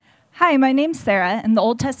Hi, my name's Sarah, and the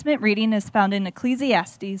Old Testament reading is found in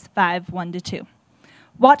Ecclesiastes 5:1-2.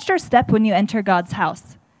 Watch your step when you enter God's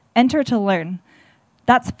house. Enter to learn.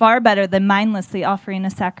 That's far better than mindlessly offering a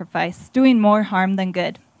sacrifice, doing more harm than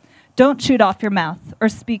good. Don't shoot off your mouth or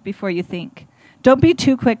speak before you think. Don't be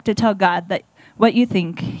too quick to tell God that what you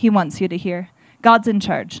think he wants you to hear. God's in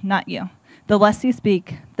charge, not you. The less you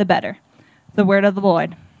speak, the better. The word of the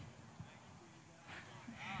Lord.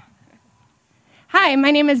 Hi,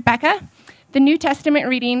 my name is Becca. The New Testament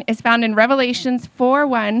reading is found in Revelations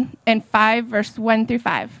 4:1 and 5, verse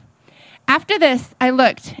 1-5. After this, I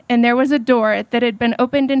looked, and there was a door that had been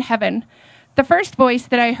opened in heaven. The first voice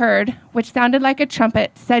that I heard, which sounded like a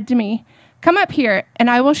trumpet, said to me, "Come up here, and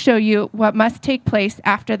I will show you what must take place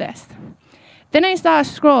after this." Then I saw a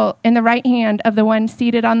scroll in the right hand of the one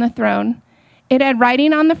seated on the throne. It had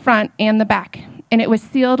writing on the front and the back, and it was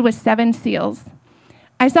sealed with 7 seals.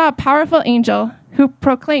 I saw a powerful angel who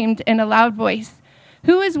proclaimed in a loud voice,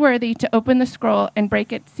 "Who is worthy to open the scroll and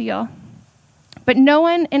break its seal?" But no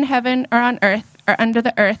one in heaven or on earth or under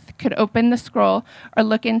the earth could open the scroll or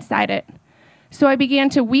look inside it. So I began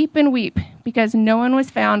to weep and weep because no one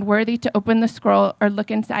was found worthy to open the scroll or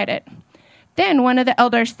look inside it. Then one of the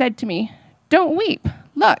elders said to me, "Don't weep.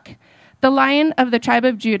 Look, the Lion of the tribe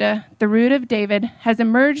of Judah, the Root of David, has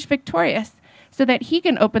emerged victorious, so that he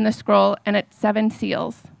can open the scroll and its 7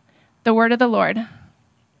 seals." The word of the Lord.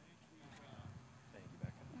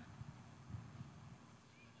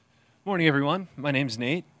 Morning, everyone. My name's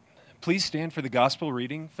Nate. Please stand for the gospel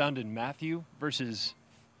reading found in Matthew 6,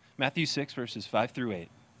 verses 5-8.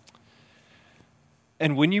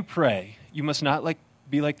 "And when you pray, you must not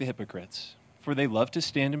be like the hypocrites, for they love to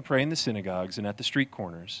stand and pray in the synagogues and at the street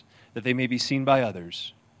corners, that they may be seen by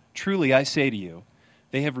others. Truly, I say to you,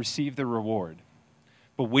 they have received their reward.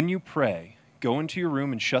 But when you pray, go into your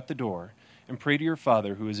room and shut the door, and pray to your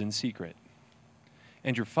Father who is in secret.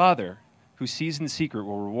 And your Father who sees in secret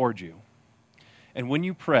will reward you. And when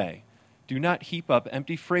you pray, do not heap up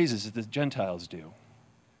empty phrases as the Gentiles do,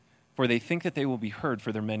 for they think that they will be heard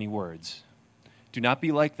for their many words. Do not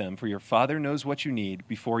be like them, for your Father knows what you need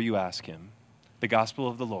before you ask him." The gospel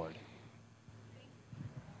of the Lord.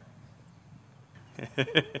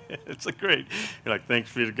 It's great. You're like,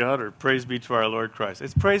 "Thanks be to God," or "Praise be to our Lord Christ."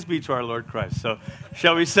 It's praise be to our Lord Christ. So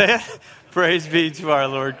shall we say it? Praise be to our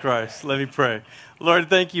Lord Christ. Let me pray. Lord,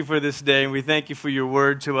 thank you for this day, and we thank you for your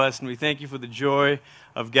word to us, and we thank you for the joy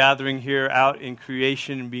of gathering here out in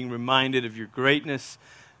creation and being reminded of your greatness.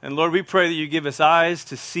 And Lord, we pray that you give us eyes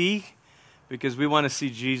to see, because we want to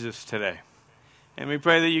see Jesus today. And we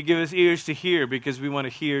pray that you give us ears to hear, because we want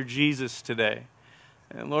to hear Jesus today.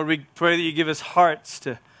 And Lord, we pray that you give us hearts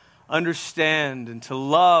to understand and to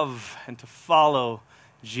love and to follow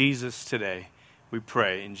Jesus today. We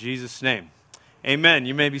pray in Jesus' name. Amen.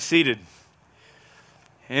 You may be seated.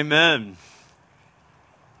 Amen.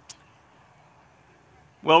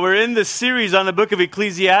 Well, we're in this series on the book of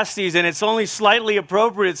Ecclesiastes, and it's only slightly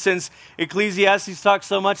appropriate since Ecclesiastes talks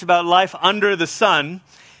so much about life under the sun.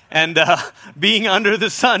 And being under the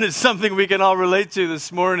sun is something we can all relate to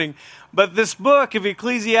this morning. But this book of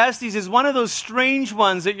Ecclesiastes is one of those strange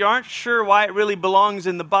ones that you aren't sure why it really belongs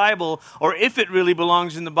in the Bible, or if it really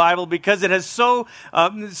belongs in the Bible, because it has so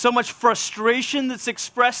much frustration that's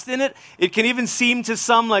expressed in it. It can even seem to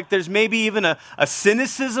some like there's maybe even a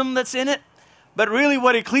cynicism that's in it. But really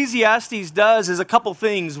what Ecclesiastes does is a couple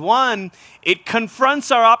things. One, it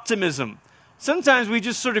confronts our optimism. Sometimes we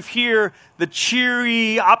just sort of hear the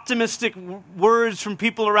cheery, optimistic words from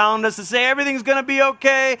people around us that say everything's going to be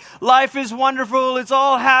okay, life is wonderful, it's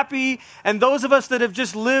all happy. And those of us that have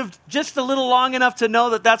just lived just a little long enough to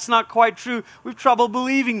know that that's not quite true, we have trouble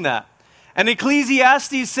believing that. And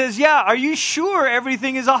Ecclesiastes says, yeah, are you sure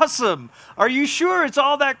everything is awesome? Are you sure it's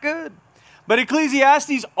all that good? But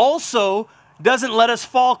Ecclesiastes also doesn't let us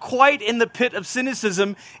fall quite in the pit of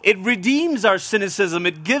cynicism. It redeems our cynicism.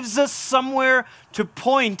 It gives us somewhere to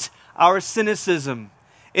point our cynicism.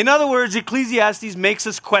 In other words, Ecclesiastes makes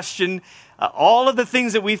us question all of the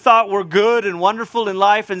things that we thought were good and wonderful in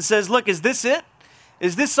life and says, look, is this it?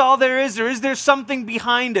 Is this all there is? Or is there something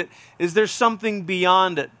behind it? Is there something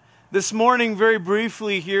beyond it? This morning, very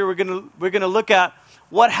briefly here, we're going to look at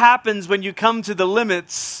what happens when you come to the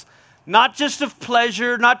limits, not just of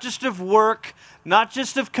pleasure, not just of work, not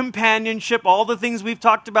just of companionship, all the things we've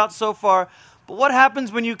talked about so far, but what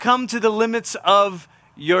happens when you come to the limits of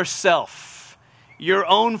yourself, your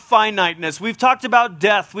own finiteness. We've talked about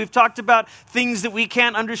death. We've talked about things that we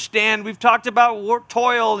can't understand. We've talked about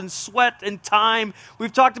toil and sweat and time.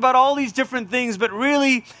 We've talked about all these different things, but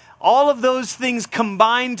really all of those things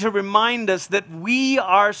combine to remind us that we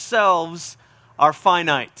ourselves are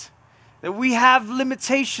finite. that we have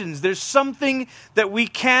limitations. There's something that we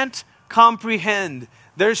can't comprehend.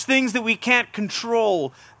 There's things that we can't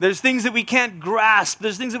control. There's things that we can't grasp.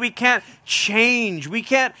 There's things that we can't change. We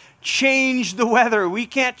can't change the weather. We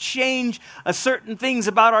can't change certain things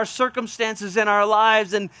about our circumstances in our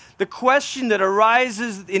lives. And the question that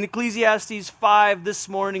arises in Ecclesiastes 5 this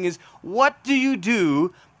morning is, what do you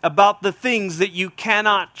do about the things that you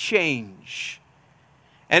cannot change?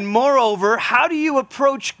 And moreover, how do you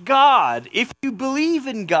approach God? If you believe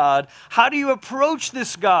in God, how do you approach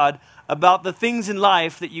this God about the things in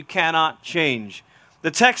life that you cannot change?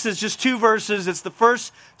 The text is just 2 verses. It's the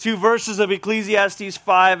first 2 verses of Ecclesiastes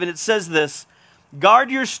 5, and it says this: guard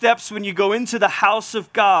your steps when you go into the house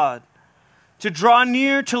of God. To draw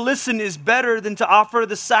near to listen is better than to offer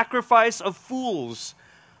the sacrifice of fools,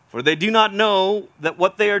 for they do not know that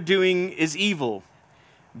what they are doing is evil.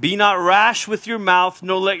 Be not rash with your mouth,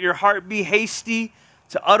 nor let your heart be hasty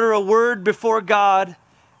to utter a word before God.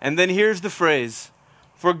 And then here's the phrase: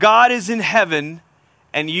 for God is in heaven,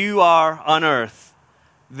 and you are on earth.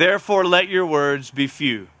 Therefore let your words be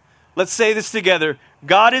few. Let's say this together.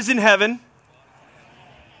 God is in heaven,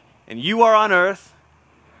 and you are on earth.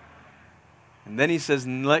 And then he says,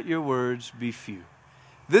 and let your words be few.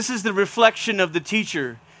 This is the reflection of the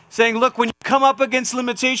teacher, saying, look, when you come up against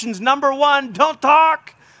limitations, number one, don't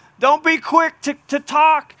talk. Don't be quick to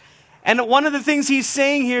talk. And one of the things he's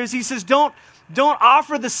saying here is he says, don't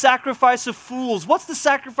offer the sacrifice of fools. What's the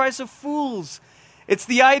sacrifice of fools? It's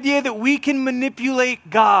the idea that we can manipulate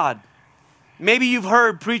God. Maybe you've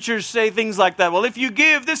heard preachers say things like that. Well, if you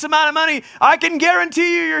give this amount of money, I can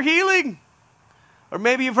guarantee you your healing. Or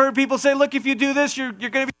maybe you've heard people say, look, if you do this, you're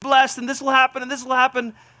going to be blessed, and this will happen, and this will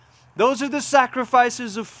happen. Those are the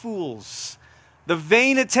sacrifices of fools. The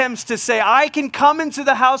vain attempts to say, I can come into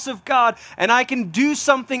the house of God and I can do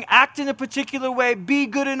something, act in a particular way, be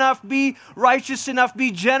good enough, be righteous enough,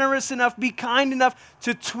 be generous enough, be kind enough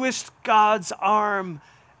to twist God's arm.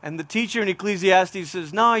 And the teacher in Ecclesiastes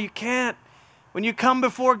says, no, you can't. When you come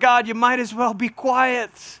before God, you might as well be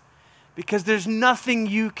quiet because there's nothing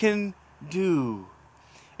you can do.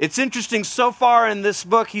 It's interesting, so far in this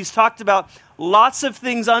book, he's talked about lots of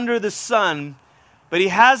things under the sun, but he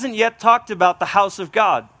hasn't yet talked about the house of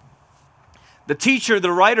God. The teacher,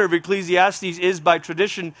 the writer of Ecclesiastes is by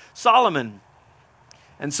tradition Solomon.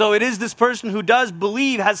 And so it is this person who does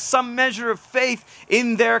believe, has some measure of faith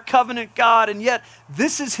in their covenant God, and yet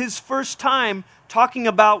this is his first time talking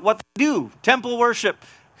about what they do, temple worship,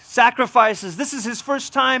 sacrifices. This is his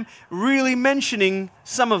first time really mentioning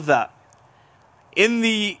some of that. In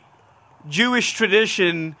the Jewish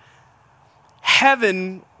tradition,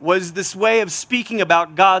 heaven was this way of speaking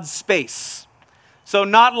about God's space. So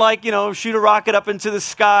not like, shoot a rocket up into the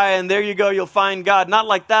sky and there you go, you'll find God. Not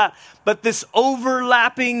like that, but this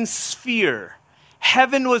overlapping sphere.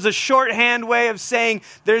 Heaven was a shorthand way of saying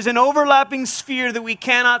there's an overlapping sphere that we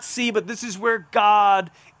cannot see, but this is where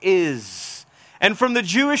God is. And from the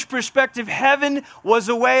Jewish perspective, heaven was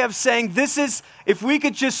a way of saying if we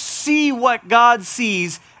could just see what God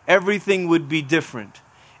sees, everything would be different.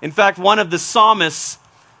 In fact, one of the psalmists,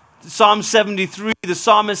 Psalm 73, the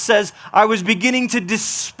psalmist says, I was beginning to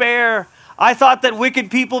despair. I thought that wicked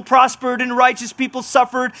people prospered and righteous people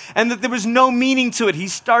suffered and that there was no meaning to it.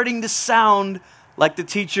 He's starting to sound like the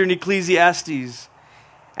teacher in Ecclesiastes.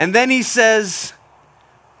 And then he says,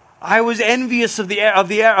 I was envious of the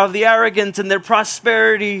arrogant and their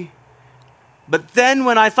prosperity. But then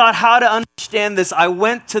when I thought how to understand this, I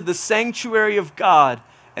went to the sanctuary of God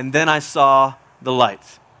and then I saw the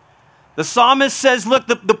light. The psalmist says, look,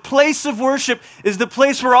 the place of worship is the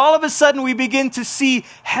place where all of a sudden we begin to see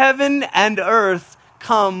heaven and earth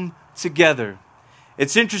come together.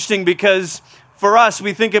 It's interesting because for us,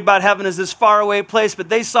 we think about heaven as this faraway place, but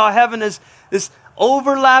they saw heaven as this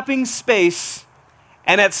overlapping space.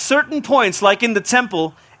 And at certain points, like in the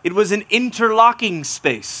temple, it was an interlocking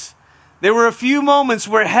space. There were a few moments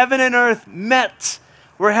where heaven and earth met,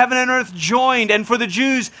 where heaven and earth joined. And for the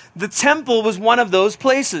Jews, the temple was one of those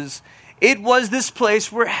places. It was this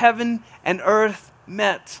place where heaven and earth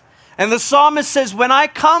met. And the psalmist says, when I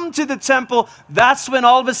come to the temple, that's when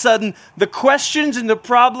all of a sudden the questions and the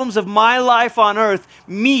problems of my life on earth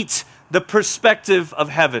meet the perspective of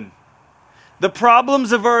heaven. The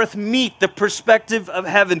problems of earth meet the perspective of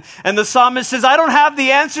heaven. And the psalmist says, I don't have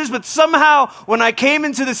the answers, but somehow when I came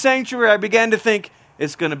into the sanctuary, I began to think,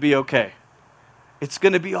 it's going to be okay. It's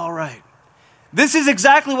going to be all right. This is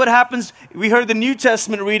exactly what happens. We heard the New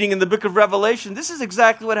Testament reading in the book of Revelation. This is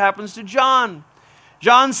exactly what happens to John.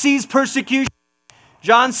 John sees persecution.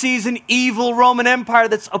 John sees an evil Roman Empire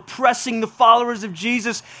that's oppressing the followers of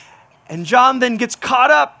Jesus. And John then gets caught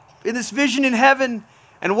up in this vision in heaven.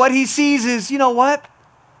 And what he sees is, you know what?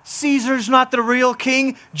 Caesar's not the real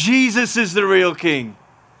king. Jesus is the real king.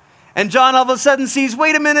 And John all of a sudden sees,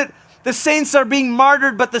 wait a minute, the saints are being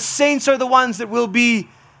martyred, but the saints are the ones that will be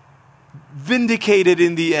vindicated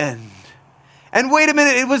in the end. And wait a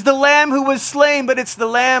minute, it was the Lamb who was slain, but it's the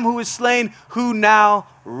Lamb who was slain who now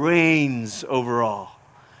reigns over all.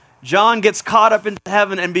 John gets caught up into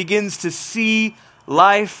heaven and begins to see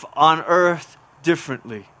life on earth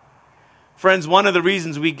differently. Friends, one of the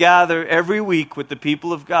reasons we gather every week with the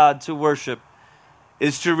people of God to worship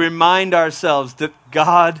is to remind ourselves that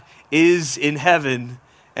God is in heaven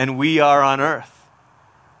and we are on earth.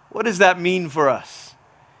 What does that mean for us?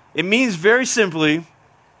 It means very simply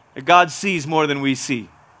that God sees more than we see.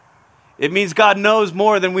 It means God knows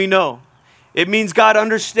more than we know. It means God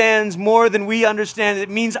understands more than we understand. It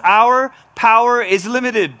means our power is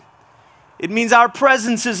limited. It means our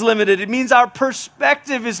presence is limited. It means our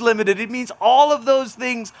perspective is limited. It means all of those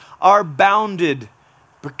things are bounded.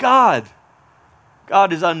 But God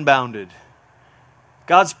is unbounded.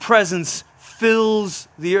 God's presence fills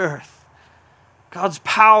the earth. God's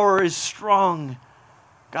power is strong.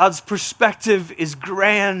 God's perspective is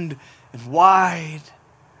grand and wide.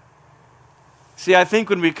 See, I think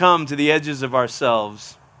when we come to the edges of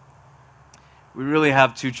ourselves, we really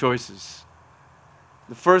have two choices.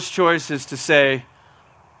 The first choice is to say,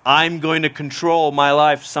 I'm going to control my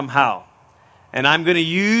life somehow, and I'm going to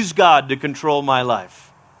use God to control my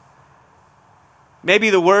life. Maybe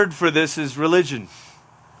the word for this is religion.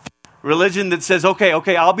 Religion that says, okay,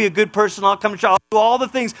 I'll be a good person, I'll come to church, I'll do all the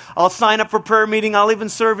things, I'll sign up for prayer meeting, I'll even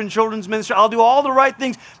serve in children's ministry, I'll do all the right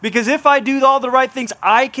things, because if I do all the right things,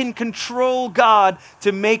 I can control God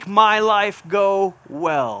to make my life go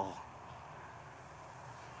well.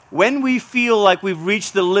 When we feel like we've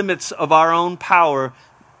reached the limits of our own power,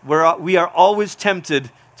 we are always tempted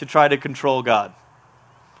to try to control God.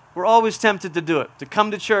 We're always tempted to do it, to come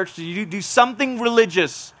to church, to do something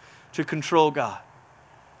religious to control God.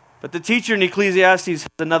 But the teacher in Ecclesiastes has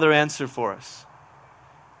another answer for us.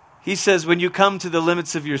 He says, when you come to the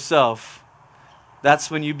limits of yourself,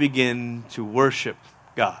 that's when you begin to worship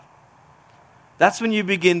God. That's when you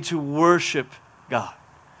begin to worship God.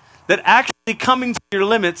 That actually coming to your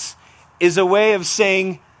limits is a way of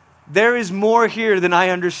saying, there is more here than I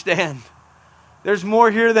understand. There's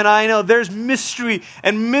more here than I know. There's mystery,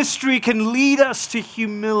 and mystery can lead us to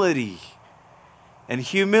humility. And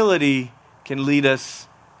humility can lead us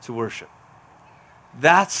to worship.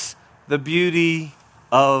 That's the beauty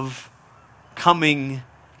of coming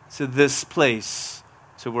to this place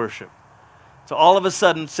to worship. To all of a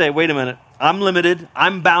sudden say, wait a minute, I'm limited,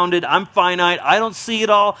 I'm bounded, I'm finite, I don't see it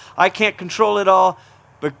all, I can't control it all,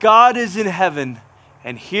 but God is in heaven,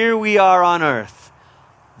 and here we are on earth.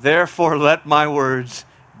 Therefore, let my words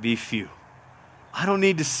be few. I don't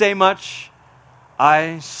need to say much.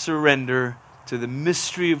 I surrender to the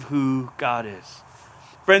mystery of who God is.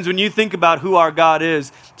 Friends, when you think about who our God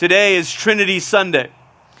is, today is Trinity Sunday.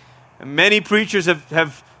 And many preachers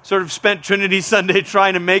have sort of spent Trinity Sunday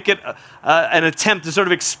trying to make it an attempt to sort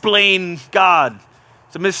of explain God.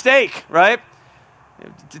 It's a mistake, right?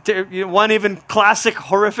 One even classic,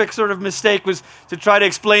 horrific sort of mistake was to try to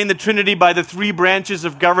explain the Trinity by the three branches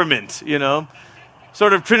of government, you know.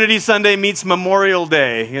 Sort of Trinity Sunday meets Memorial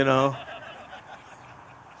Day, you know.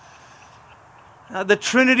 The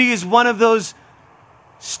Trinity is one of those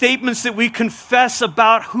statements that we confess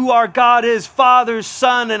about who our God is, Father,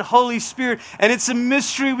 Son, and Holy Spirit. And it's a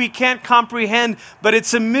mystery we can't comprehend, but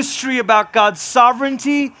it's a mystery about God's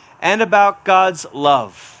sovereignty and about God's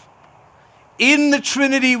love. In the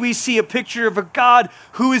Trinity, we see a picture of a God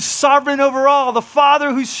who is sovereign over all, the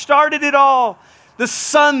Father who started it all, the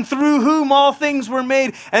Son through whom all things were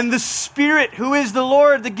made, and the Spirit who is the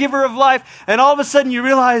Lord, the giver of life. And all of a sudden you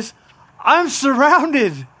realize, I'm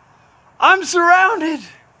surrounded. I'm surrounded.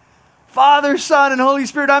 Father, Son, and Holy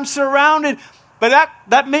Spirit, I'm surrounded. But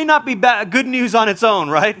that may not be good news on its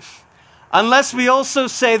own, right? Unless we also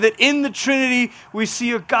say that in the Trinity, we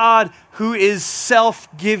see a God who is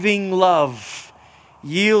self-giving love,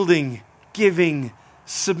 yielding, giving,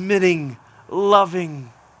 submitting,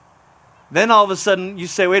 loving. Then all of a sudden you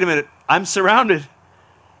say, wait a minute, I'm surrounded.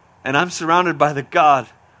 And I'm surrounded by the God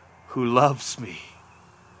who loves me.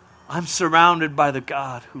 I'm surrounded by the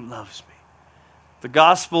God who loves me. The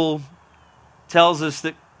gospel tells us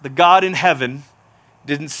that the God in heaven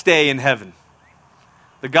didn't stay in heaven.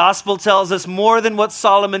 The gospel tells us more than what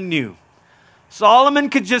Solomon knew. Solomon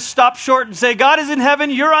could just stop short and say, God is in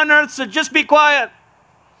heaven, you're on earth, so just be quiet.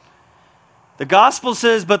 The gospel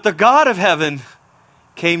says, but the God of heaven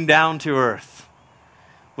came down to earth,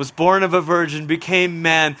 was born of a virgin, became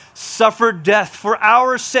man, suffered death. For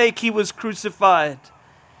our sake he was crucified,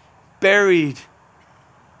 buried,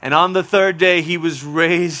 and on the third day he was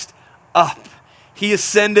raised up. He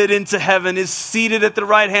ascended into heaven, is seated at the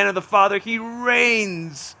right hand of the Father. He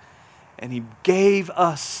reigns, and he gave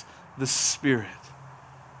us the Spirit.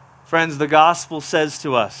 Friends, the gospel says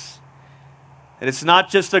to us that it's not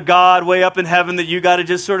just a God way up in heaven that you got to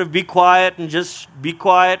just sort of be quiet and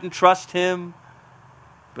trust him.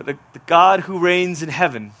 But the God who reigns in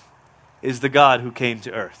heaven is the God who came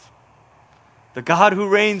to earth. The God who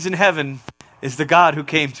reigns in heaven is the God who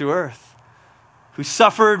came to earth, who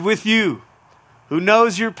suffered with you, who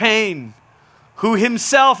knows your pain, who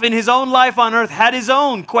himself in his own life on earth had his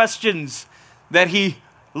own questions that he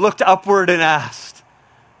looked upward and asked.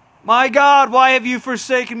 My God, why have you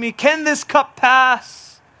forsaken me? Can this cup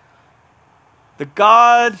pass? The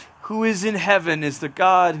God who is in heaven is the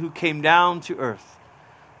God who came down to earth,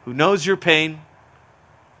 who knows your pain,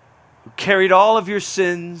 who carried all of your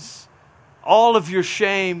sins, all of your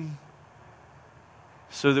shame,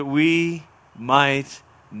 so that we might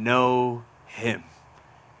know him.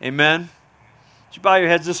 Amen? Would you bow your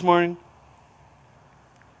heads this morning?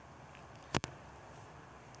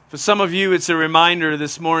 For some of you, it's a reminder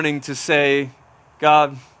this morning to say,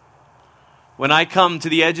 God, when I come to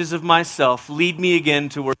the edges of myself, lead me again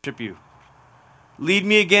to worship you. Lead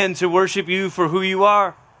me again to worship you for who you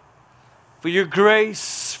are, for your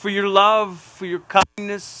grace, for your love, for your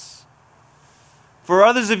kindness. For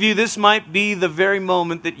others of you, this might be the very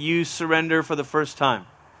moment that you surrender for the first time.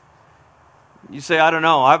 You say, I don't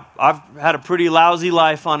know, I've had a pretty lousy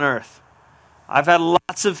life on earth. I've had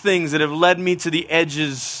lots of things that have led me to the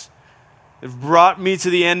edges, have brought me to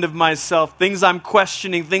the end of myself, things I'm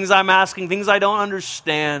questioning, things I'm asking, things I don't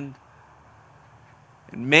understand.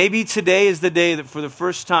 And maybe today is the day that for the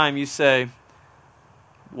first time you say,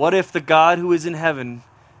 what if the God who is in heaven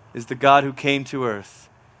is the God who came to earth,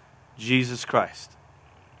 Jesus Christ,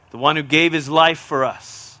 the one who gave his life for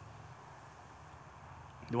us,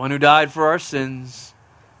 the one who died for our sins,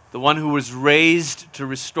 the one who was raised to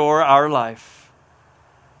restore our life,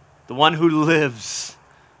 the one who lives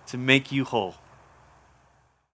to make you whole.